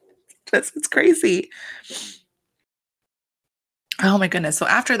 It's crazy. Oh my goodness. So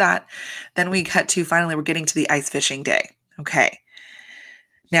after that, then we cut to finally we're getting to the ice fishing day. Okay.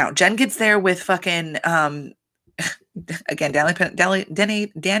 Now Jen gets there with fucking again,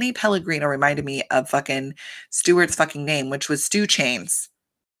 Danny Pellegrino reminded me of fucking Stuart's fucking name, which was Stu Chains.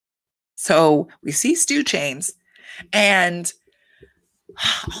 So we see Stu Chains, and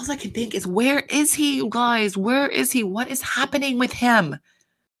all I can think is, where is he, you guys? Where is he? What is happening with him?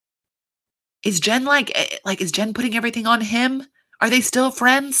 Is Jen is Jen putting everything on him? Are they still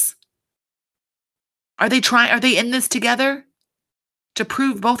friends? Are they in this together to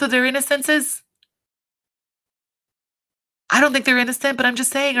prove both of their innocences? I don't think they're innocent, but I'm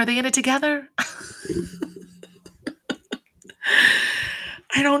just saying, are they in it together?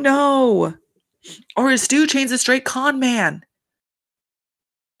 I don't know. Or is Stu Chains a straight con man?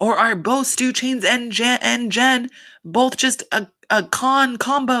 Or are both Stu Chains and Jen both just a con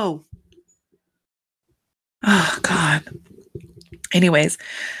combo? Oh, God. Anyways,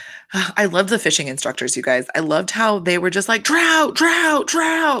 I loved the fishing instructors, you guys. I loved how they were just like, trout, trout,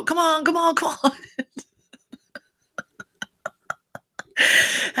 trout. Come on, come on, come on.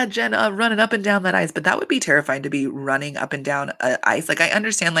 Had Jen running up and down that ice, but that would be terrifying to be running up and down ice. Like, I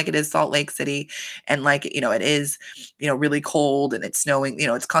understand, like, it is Salt Lake City and like, it is, really cold and it's snowing,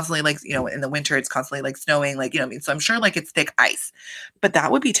 it's constantly like, in the winter, it's constantly like snowing, like, what I mean? So I'm sure like it's thick ice, but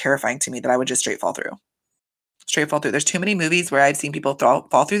that would be terrifying to me that I would just straight fall through. There's too many movies where I've seen people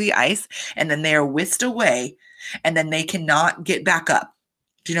fall through the ice and then they're whisked away and then they cannot get back up.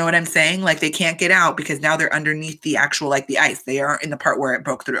 Do you know what I'm saying? Like, they can't get out because now they're underneath the actual, like, the ice. They aren't in the part where it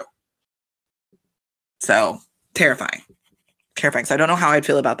broke through. So terrifying. So I don't know how I'd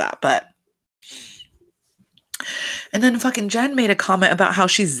feel about that, but. And then fucking Jen made a comment about how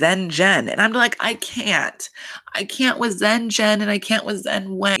she's Zen Jen. And I'm like, I can't with Zen Jen and I can't with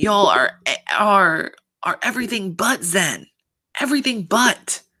Zen Wen. Y'all are everything but Zen. Everything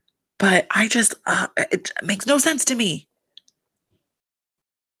but. But I just, it makes no sense to me.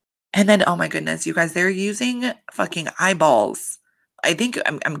 And then, oh my goodness, you guys, they're using fucking eyeballs. I think,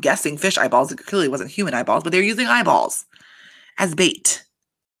 I'm guessing fish eyeballs. It clearly wasn't human eyeballs, but they're using eyeballs as bait.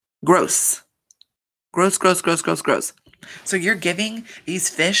 Gross. Gross. So you're giving these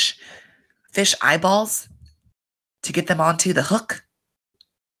fish eyeballs to get them onto the hook?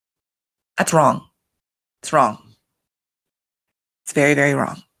 That's wrong. It's wrong. It's very, very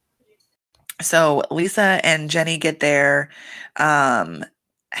wrong. So Lisa and Jenny get there.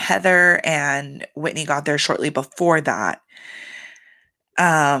 Heather and Whitney got there shortly before that.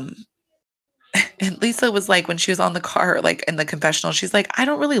 And Lisa was like, when she was on the car, like in the confessional, she's like, I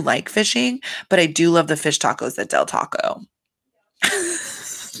don't really like fishing, but I do love the fish tacos at Del Taco.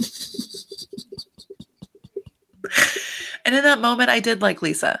 And in that moment, I did like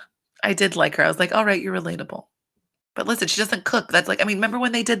Lisa. I did like her. I was like, all right, you're relatable. But listen, she doesn't cook. That's like, I mean, remember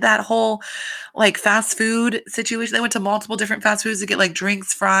when they did that whole like fast food situation? They went to multiple different fast foods to get like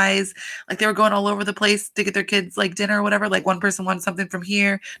drinks, fries. Like they were going all over the place to get their kids like dinner or whatever. Like one person wanted something from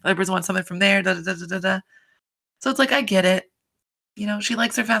here, the other person wanted something from there. Da, da, da, da, da, da. So it's like, I get it. She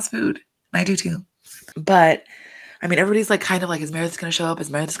likes her fast food. And I do too. But I mean, everybody's like kind of like, is Meredith going to show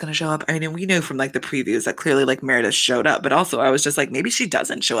up? I mean, and we knew from like the previews that clearly like Meredith showed up, but also I was just like, maybe she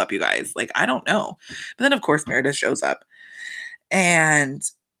doesn't show up, you guys. Like, I don't know. But then of course Meredith shows up and,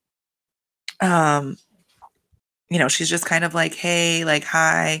 she's just kind of like, hey, like,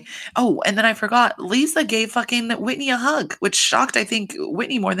 hi. Oh, and then I forgot, Lisa gave fucking Whitney a hug, which shocked, I think,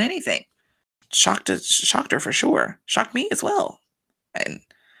 Whitney more than anything. Shocked her for sure. Shocked me as well. And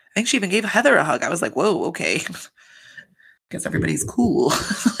I think she even gave Heather a hug. I was like, whoa, okay. because everybody's cool.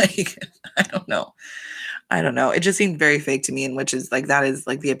 Like, I don't know. I don't know. It just seemed very fake to me, and which is like that is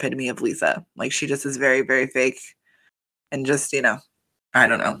like the epitome of Lisa. Like she just is very, very fake and just, I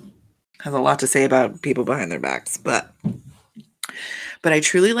don't know. Has a lot to say about people behind their backs. But I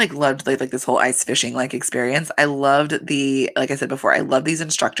truly like loved like this whole ice fishing like experience. I loved like I said before, I love these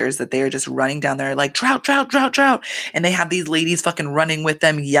instructors that they are just running down there like trout, trout, trout, trout. And they have these ladies fucking running with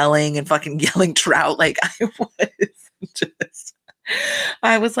them, yelling and fucking yelling trout. Like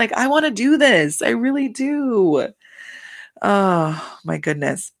I was like, I want to do this. I really do. Oh my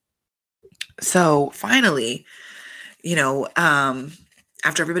goodness. So finally, you know,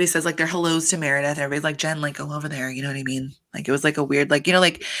 after everybody says like their hellos to Meredith, everybody's like, Jen, like go over there. You know what I mean? Like it was like a weird, like,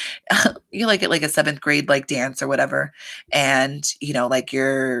 like you like it like a 7th grade like dance or whatever. And, like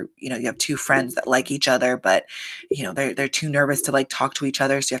you have 2 friends that like each other, but they're too nervous to like talk to each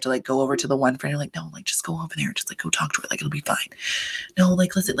other. So you have to like go over to the one friend. You're like, no, like just go over there. Just like go talk to her. Like it'll be fine. No,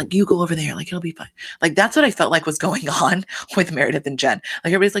 like listen, like you go over there. Like it'll be fine. Like that's what I felt like was going on with Meredith and Jen.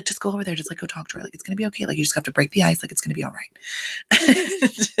 Like everybody's like, just go over there. Just like go talk to her. Like it's going to be okay. Like you just have to break the ice. Like it's going to be all right.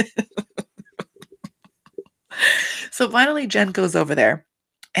 So finally Jen goes over there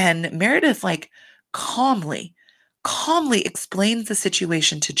and Meredith like calmly explains the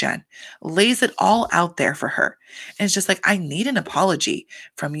situation to Jen, lays it all out there for her. And it's just like, I need an apology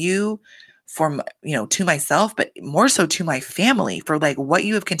from you to myself, but more so to my family for like what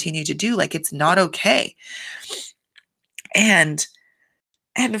you have continued to do. Like, it's not okay. And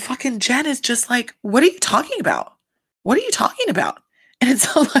fucking Jen is just like, what are you talking about? What are you talking about? And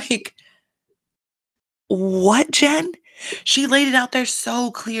it's like, what, Jen? She laid it out there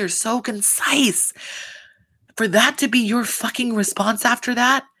so clear, so concise. For that to be your fucking response after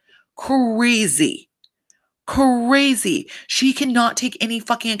that, crazy. She cannot take any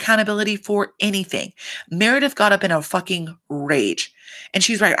fucking accountability for anything. Meredith got up in a fucking rage. And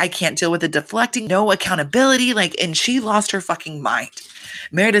she's right, I can't deal with the deflecting, no accountability, and she lost her fucking mind.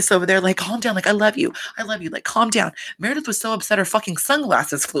 Meredith's over there like, calm down, like, I love you, like, calm down. Meredith was so upset her fucking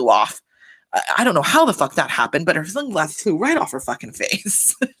sunglasses flew off. I don't know how the fuck that happened, but her sunglasses flew right off her fucking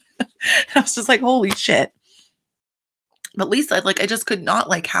face. I was just like, holy shit. But Lisa, I just could not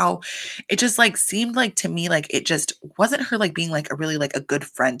like how it just seemed like to me, it just wasn't her being a really a good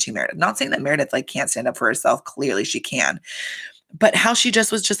friend to Meredith. Not saying that Meredith can't stand up for herself. Clearly she can. But how she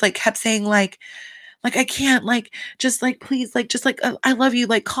just was just kept saying I can't just please just I love you,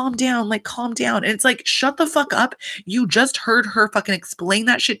 calm down, calm down. And it's shut the fuck up. You just heard her fucking explain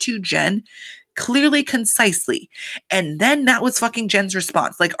that shit to Jen clearly, concisely. And then that was fucking Jen's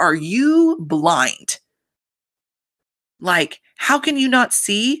response. Are you blind? How can you not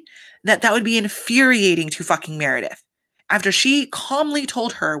see that would be infuriating to fucking Meredith? After she calmly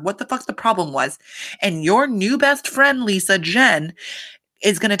told her what the fuck the problem was, and your new best friend, Lisa, Jen,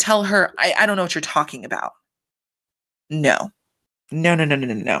 is going to tell her, I don't know what you're talking about. No. And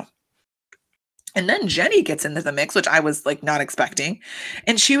then Jenny gets into the mix, which I was not expecting.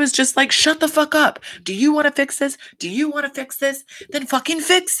 And she was just shut the fuck up. Do you want to fix this? Do you want to fix this? Then fucking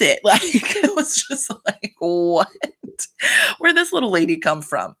fix it. It was just what? Where'd this little lady come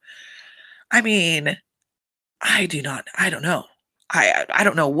from? I mean, I don't know. I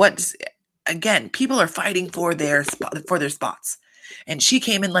don't know what, again, people are fighting for their spots. And she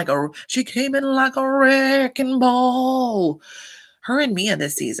came in like a wrecking ball. Her and Mia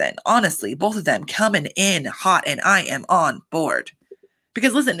this season, honestly, both of them coming in hot, and I am on board.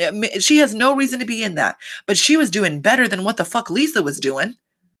 Because listen, she has no reason to be in that, but she was doing better than what the fuck Lisa was doing.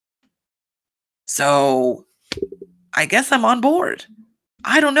 So I guess I'm on board.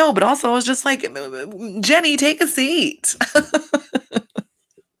 I don't know, but also I was just like, Jenny, take a seat.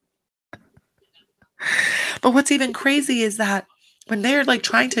 But what's even crazy is that when they're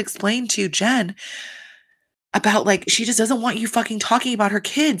trying to explain to Jen about she just doesn't want you fucking talking about her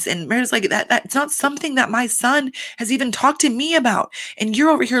kids, and Meredith's that's not something that my son has even talked to me about, and you're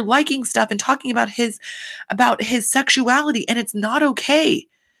over here liking stuff and talking about his sexuality, and it's not okay.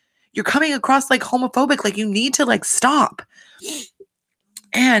 You're coming across homophobic. You need to stop.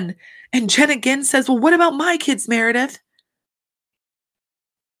 And Jen again says, well, what about my kids, Meredith?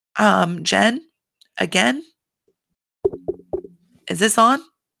 Jen, again, is this on?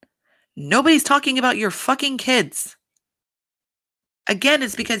 Nobody's talking about your fucking kids. Again,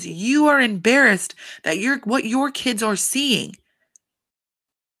 it's because you are embarrassed that what your kids are seeing.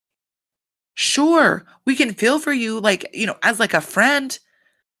 Sure, we can feel for you, as a friend.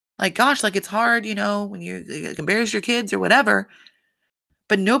 Gosh, it's hard, when you embarrass your kids or whatever.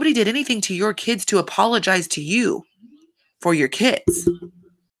 But nobody did anything to your kids to apologize to you for your kids.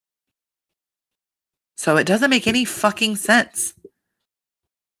 So it doesn't make any fucking sense.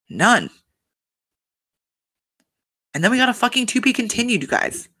 None. And then we got a fucking to be continued, you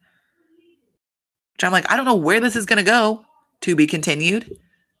guys. Which I'm like, I don't know where this is going to go. To be continued.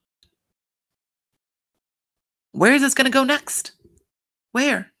 Where is this going to go next?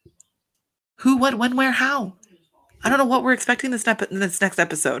 Where? Who, what, when, where, how? I don't know what we're expecting this next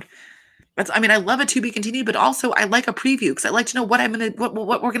episode. I love a to be continued, but also I like a preview because I like to know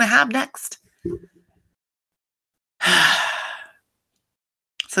what we're gonna have next.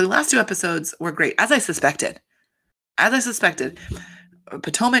 So the last 2 episodes were great, as I suspected.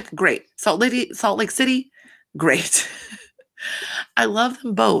 Potomac, great. Salt Lake City, great. I love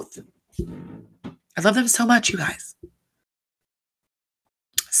them both. I love them so much, you guys.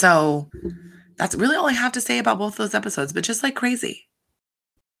 So that's really all I have to say about both those episodes, but just like crazy.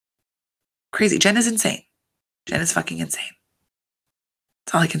 Crazy. Jen is insane. Jen is fucking insane.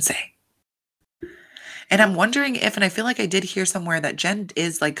 That's all I can say. And I'm wondering if, and I feel like I did hear somewhere that Jen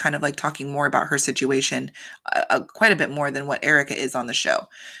is like kind of like talking more about her situation quite a bit more than what Erica is on the show.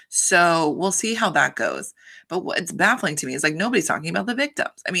 So we'll see how that goes. But what's baffling to me is like nobody's talking about the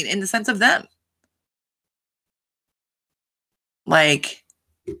victims. I mean, in the sense of them. Like,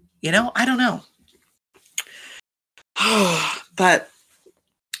 I don't know. But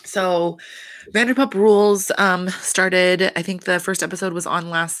so Vanderpump Rules started, I think the first episode was on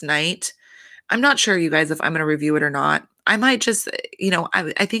last night. I'm not sure, you guys, if I'm going to review it or not. I might just,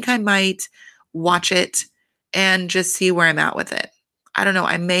 I think I might watch it and just see where I'm at with it. I don't know.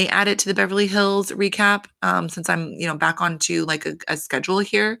 I may add it to the Beverly Hills recap since I'm, back onto like a schedule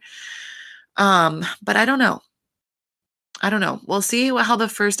here. But I don't know. We'll see how the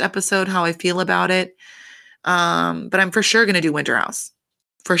first episode, how I feel about it. But I'm for sure going to do Winter House.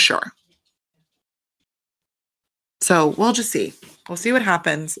 For sure. So we'll just see. We'll see what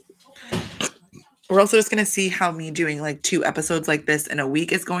happens. We're also just going to see how me doing like 2 episodes like this in a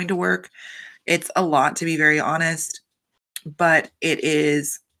week is going to work. It's a lot, to be very honest, but it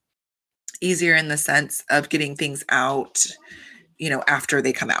is easier in the sense of getting things out, after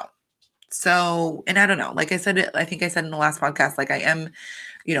they come out. So, and I don't know, like I said, I think I said in the last podcast, like I am,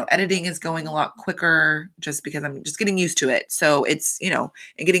 editing is going a lot quicker just because I'm just getting used to it. So it's, and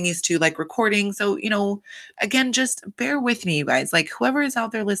getting used to like recording. So, again, just bear with me, you guys, like whoever is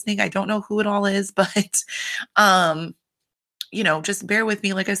out there listening, I don't know who it all is, but, just bear with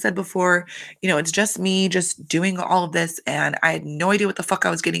me. Like I said before, it's just me just doing all of this. And I had no idea what the fuck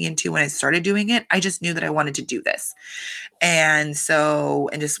I was getting into when I started doing it. I just knew that I wanted to do this. And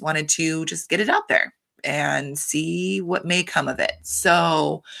just wanted to just get it out there and see what may come of it.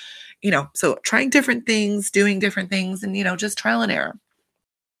 So, so trying different things, doing different things, and, just trial and error.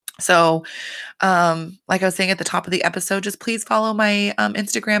 So, like I was saying at the top of the episode, just please follow my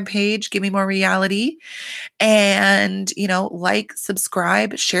Instagram page, Give Me More Reality, and, like,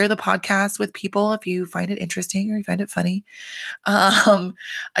 subscribe, share the podcast with people if you find it interesting or you find it funny.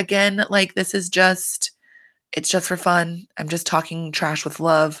 Again, like this is it's just for fun. I'm just talking trash with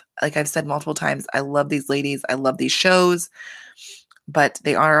love. Like I've said multiple times, I love these ladies. I love these shows, but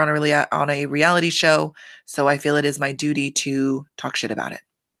they are on a reality show. So I feel it is my duty to talk shit about it.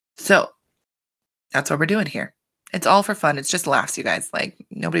 So that's what we're doing here. It's all for fun. It's just laughs, you guys. Like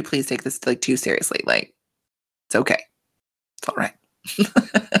nobody please take this like too seriously. Like it's okay. It's all right.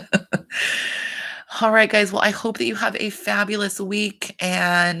 All right, guys. Well, I hope that you have a fabulous week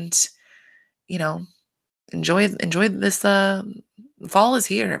and, enjoy this. Fall is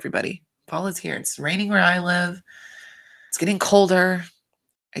here, everybody. Fall is here. It's raining where I live. It's getting colder.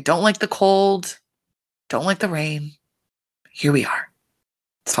 I don't like the cold. Don't like the rain. Here we are.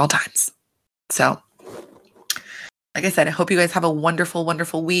 It's fall times. So, like I said, I hope you guys have a wonderful,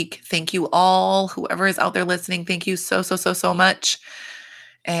 wonderful week. Thank you all. Whoever is out there listening, thank you so, so, so, so much.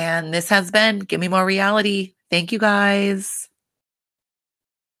 And this has been Give Me More Reality. Thank you, guys.